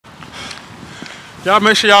Y'all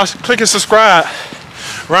make sure y'all click and subscribe.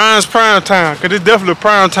 Ryan's prime time, cause it's definitely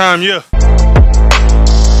prime time, yeah.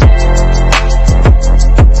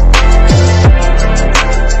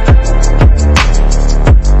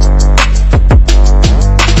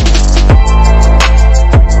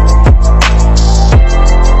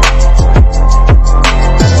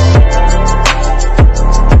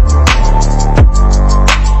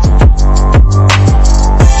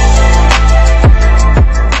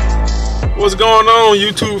 What's going on,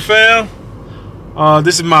 YouTube fam?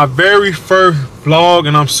 This is my very first vlog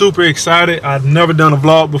and I'm super excited. I've never done a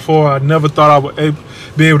vlog before. I never thought I would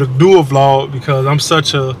be able to do a vlog because I'm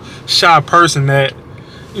such a shy person that,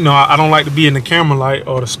 you know, I don't like to be in the camera light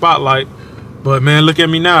or the spotlight. But man, look at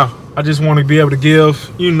me now. I just want to be able to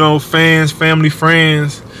give, you know, fans, family,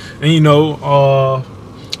 friends, and, you know,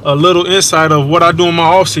 a little insight of what I do in my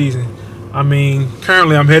off season. I mean,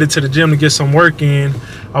 currently I'm headed to the gym to get some work in.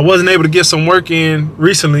 I wasn't able to get some work in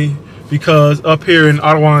recently because up here in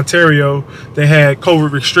Ottawa, Ontario, they had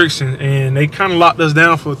COVID restrictions and they kind of locked us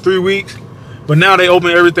down for 3 weeks. But now they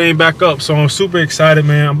open everything back up. So I'm super excited,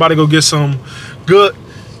 man. I'm about to go get some good,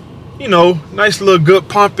 you know, nice little good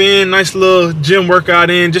pump in, nice little gym workout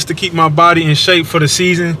in just to keep my body in shape for the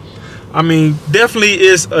season. I mean, definitely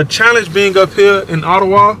is a challenge being up here in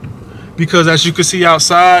Ottawa because as you can see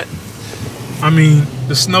outside, I mean,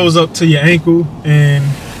 the snow's up to your ankle, and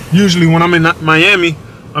usually when I'm in Miami,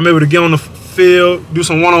 I'm able to get on the field, do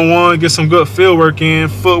some one-on-one, get some good field work in,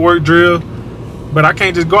 footwork drill. But I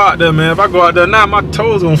can't just go out there, man. If I go out there now, my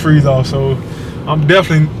toes gonna freeze off. So I'm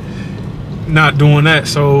definitely not doing that.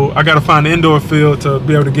 So I gotta find an indoor field to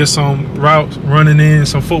be able to get some routes running in,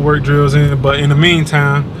 some footwork drills in. But in the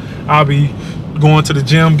meantime, I'll be going to the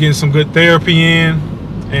gym, getting some good therapy in.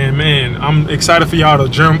 And man, I'm excited for y'all to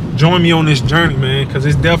join me on this journey, man, because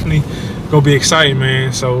it's definitely gonna be exciting,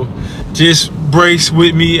 man. So just brace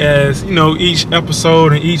with me as, you know, each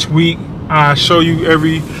episode and each week I show you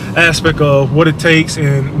every aspect of what it takes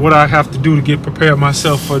and what I have to do to get prepared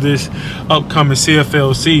myself for this upcoming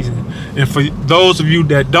CFL season. And for those of you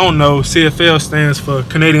that don't know, CFL stands for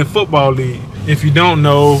Canadian Football League. If you don't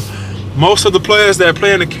know, most of the players that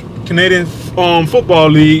play in the Canadian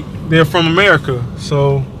Football League, they're from America.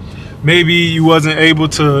 So maybe you wasn't able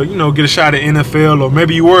to, you know, get a shot at NFL, or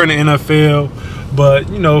maybe you were in the NFL, but,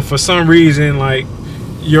 you know, for some reason, like,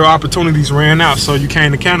 your opportunities ran out, so you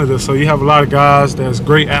came to Canada. So you have a lot of guys that's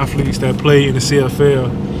great athletes that play in the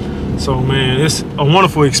CFL. So man, it's a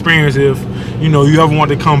wonderful experience if, you know, you ever want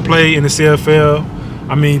to come play in the CFL.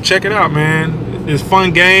 I mean, check it out, man. It's a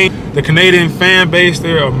fun game. The Canadian fan base,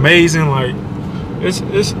 they're amazing. Like, it's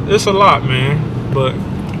a lot, man. But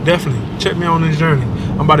definitely check me out on this journey.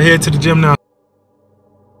 I'm about to head to the gym now.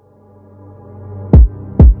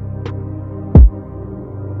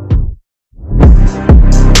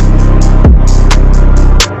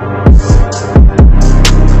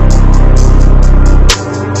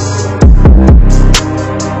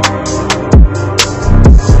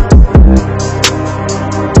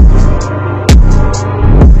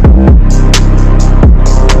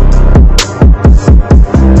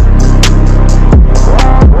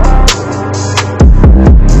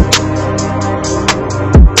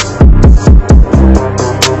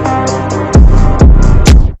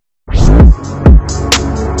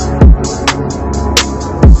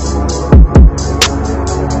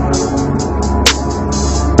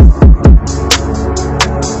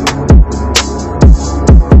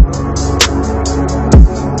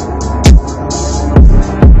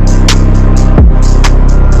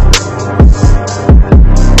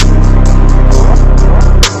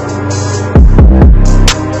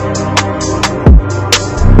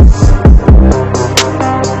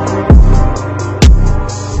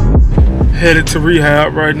 Headed to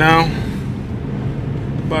rehab right now.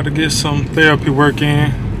 About to get some therapy work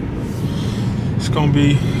in. It's gonna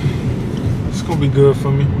be good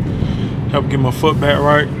for me. Help get my foot back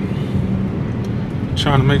right.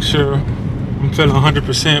 Trying to make sure I'm feeling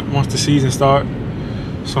 100% once the season starts.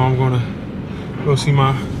 So I'm gonna go see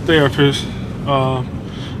my therapist.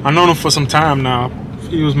 I've known him for some time now.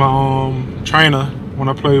 He was my trainer when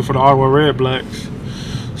I played for the Ottawa Red Blacks.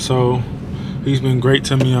 So he's been great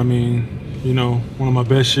to me. I mean, you know, one of my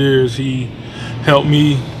best years. He helped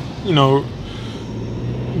me, you know,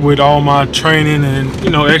 with all my training and, you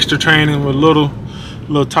know, extra training with little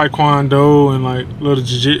taekwondo and like little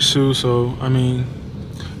jiu-jitsu. So I mean,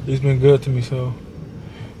 he's been good to me. So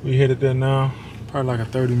we headed there now. Probably like a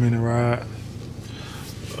 30-minute ride.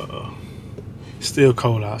 Still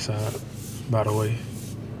cold outside, by the way.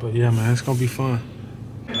 But yeah, man, it's gonna be fun.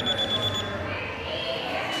 1,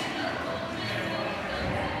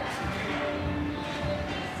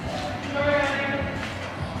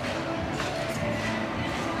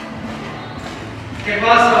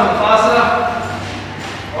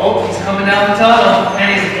 Oh, he's coming down the tunnel, and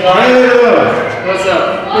he's flying. Yeah. What's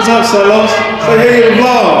up? What's up, Solos? Say hey to the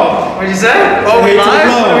vlog. What'd you say? Oh, Say hey we to the live?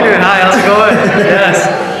 vlog. What are we doing? Hi, how's it going? Yes.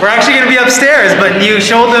 We're actually going to be upstairs, but you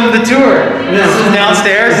showed them the tour. This is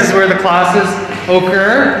downstairs. This is where the classes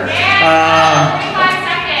occur.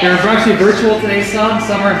 They're actually virtual today, some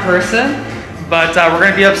are in person. But we're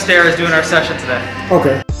going to be upstairs doing our session today.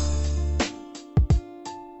 Okay.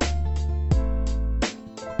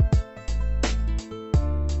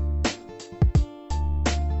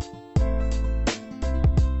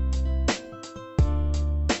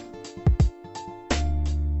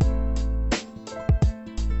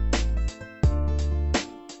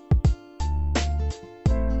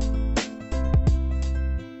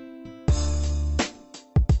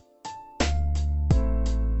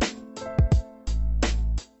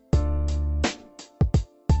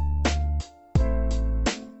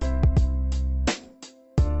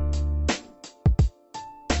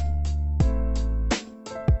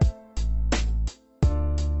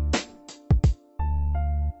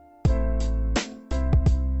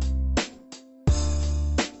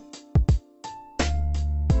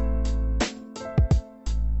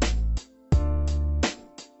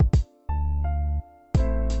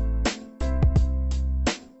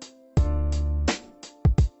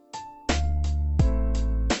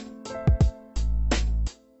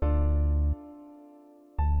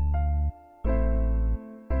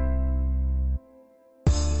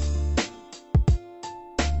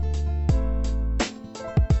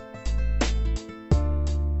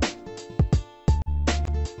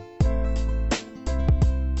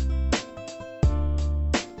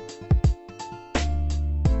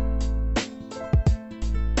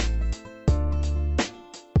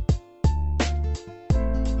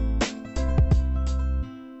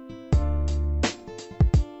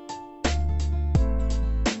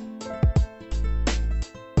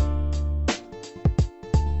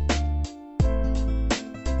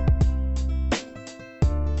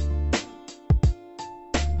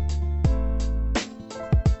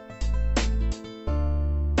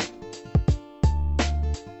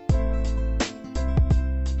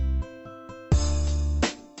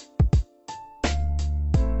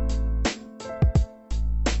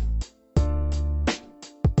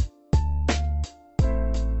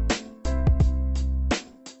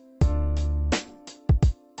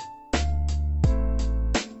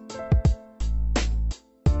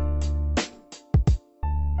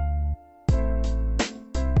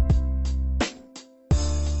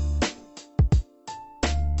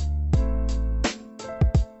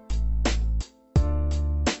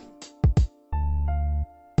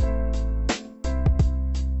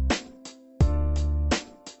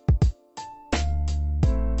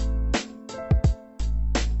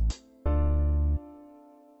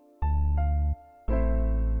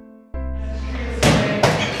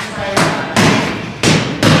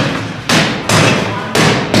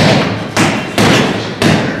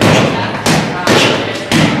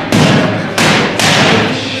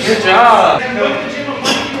 Good job.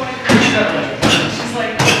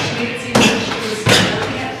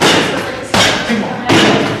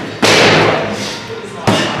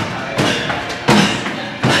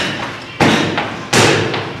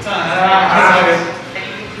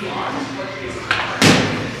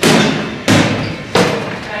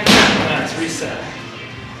 Nice, reset.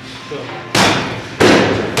 Cool.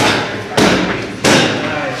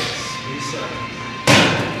 Nice, reset.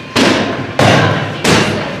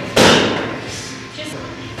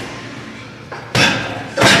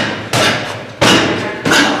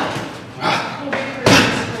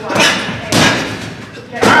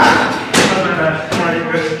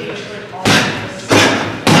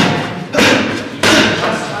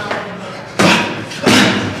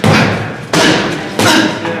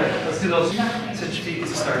 Switch your feet to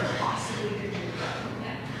start.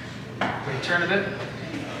 Wait, turn a bit.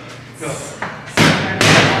 Go.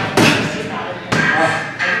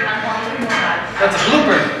 That's a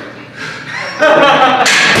blooper.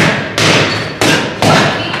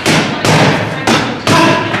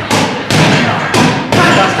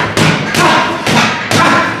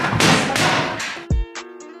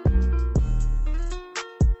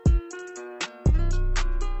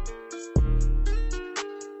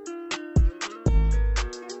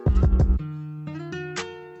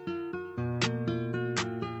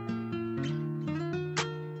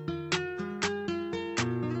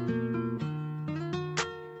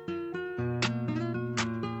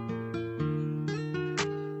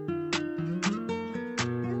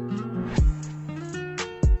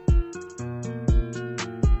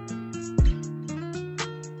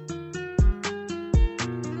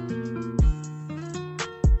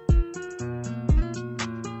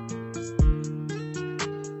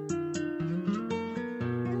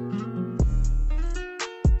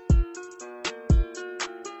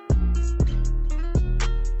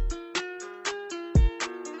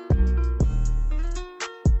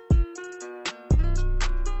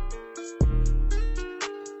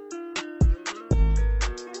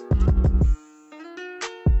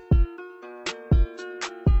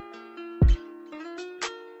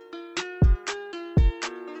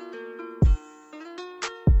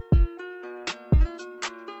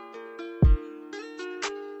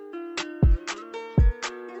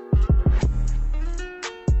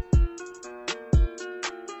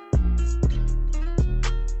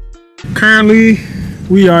 currently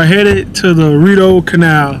we are headed to the Rideau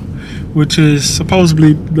Canal, which is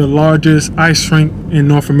supposedly the largest ice rink in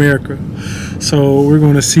North America. So we're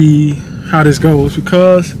going to see how this goes,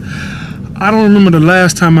 because I don't remember the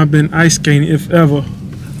last time I've been ice skating, if ever.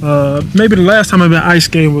 Maybe the last time I've been ice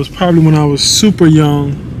skating was probably when I was super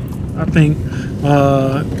young. I think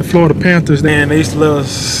the Florida Panthers, they used to let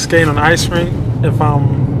us skate on the ice rink, if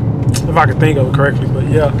I can think of it correctly. But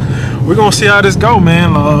yeah, we're gonna see how this go,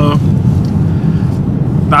 man.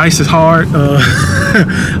 The ice is hard.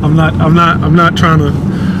 I'm not trying to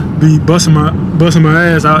be busting my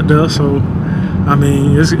ass out there. So I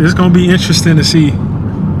mean, it's gonna be interesting to see.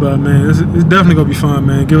 But man, it's definitely gonna be fun,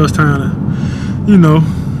 man. Give us time to, you know,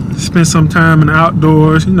 spend some time in the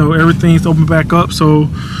outdoors. You know, everything's open back up, so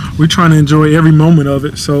we're trying to enjoy every moment of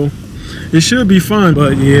it. So it should be fun.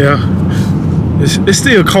 But yeah, it's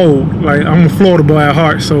still cold. Like, I'm a Florida boy at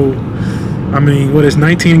heart, so I mean, what is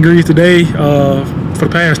 19 degrees today? For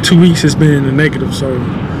the past 2 weeks, it's been in the negative. So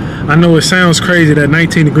I know it sounds crazy that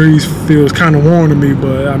 19 degrees feels kind of warm to me,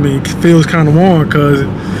 but I mean, it feels kind of warm because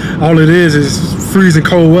all it is freezing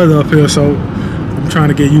cold weather up here. So I'm trying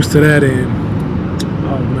to get used to that, and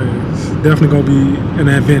oh man, it's definitely gonna be an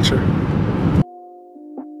adventure.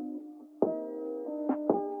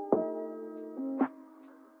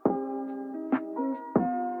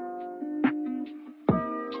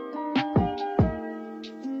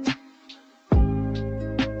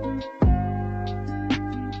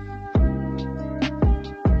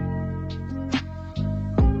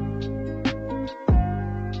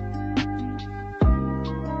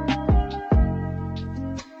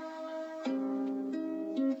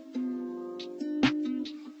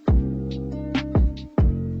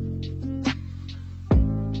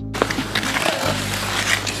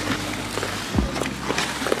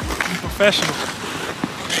 Professional.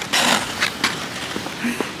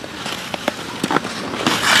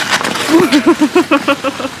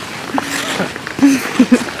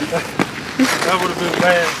 That would have been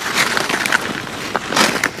bad.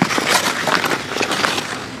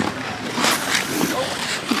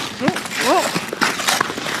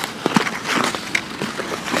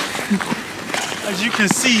 As you can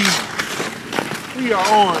see, we are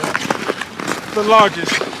on the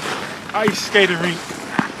largest ice skating rink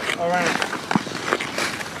around.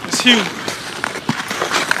 It's huge,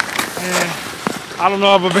 and I don't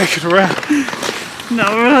know if I'll make it around. No,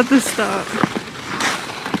 we're gonna have to stop.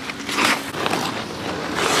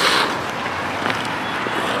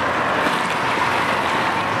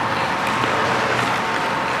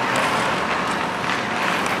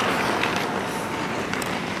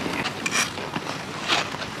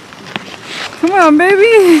 Come on,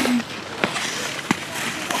 baby.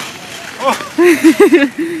 Oh.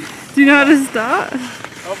 Do you know how to stop?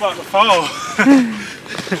 I'm about to fall.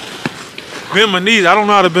 Bend my knees. I don't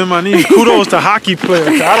know how to bend my knees. Kudos to hockey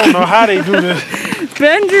players. I don't know how they do this.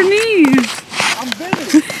 Bend your knees. I'm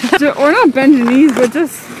bending. Or not bend your knees, but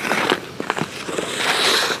just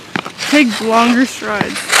take longer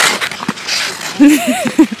strides.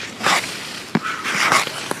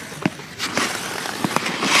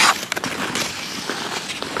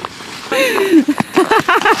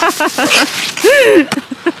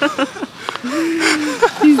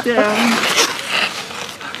 He's down.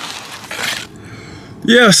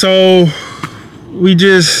 Yeah, so we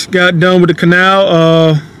just got done with the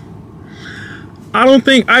canal. I don't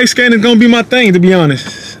think ice skating is gonna be my thing, to be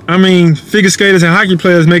honest. I mean, figure skaters and hockey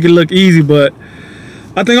players make it look easy, but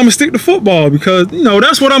I think I'm gonna stick to football because, you know,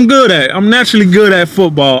 that's what I'm good at. I'm naturally good at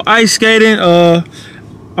football. Ice skating, I'm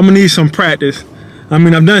gonna need some practice. I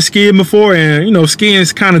mean, I've done skiing before, and you know, skiing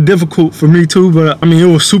is kind of difficult for me too, but I mean,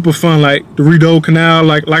 it was super fun. Like the Rideau Canal,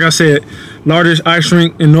 like I said, largest ice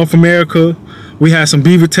rink in North America. We had some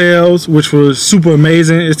beaver tails, which was super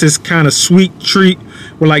amazing. It's this kind of sweet treat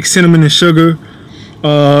with like cinnamon and sugar.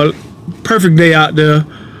 Perfect day out there.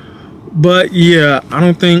 But yeah, I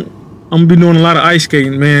don't think I'm gonna be doing a lot of ice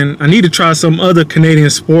skating, man. I need to try some other Canadian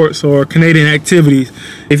sports or Canadian activities.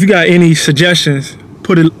 If you got any suggestions,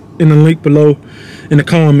 put it in the link below in the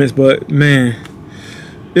comments. But man,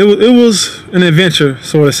 it was an adventure,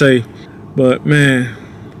 so to say. But man,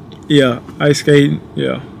 yeah, ice skating,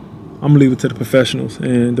 yeah, I'm gonna leave it to the professionals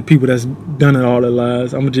and the people that's done it all their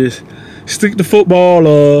lives. I'm gonna just stick to football,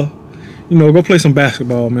 you know, go play some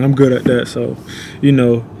basketball, man. I'm good at that. So, you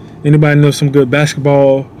know, anybody knows some good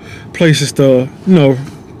basketball places to, you know,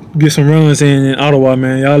 get some runs in Ottawa,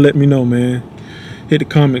 man, y'all let me know, man. Hit the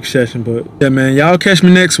comment section. But yeah, man, y'all catch me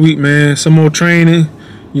next week, man. Some more training,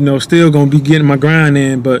 you know, still gonna be getting my grind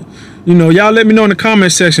in. But you know, y'all let me know in the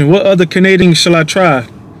comment section, what other Canadian shall I try?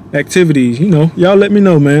 activities. You know, y'all let me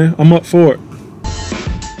know, man. I'm up for it.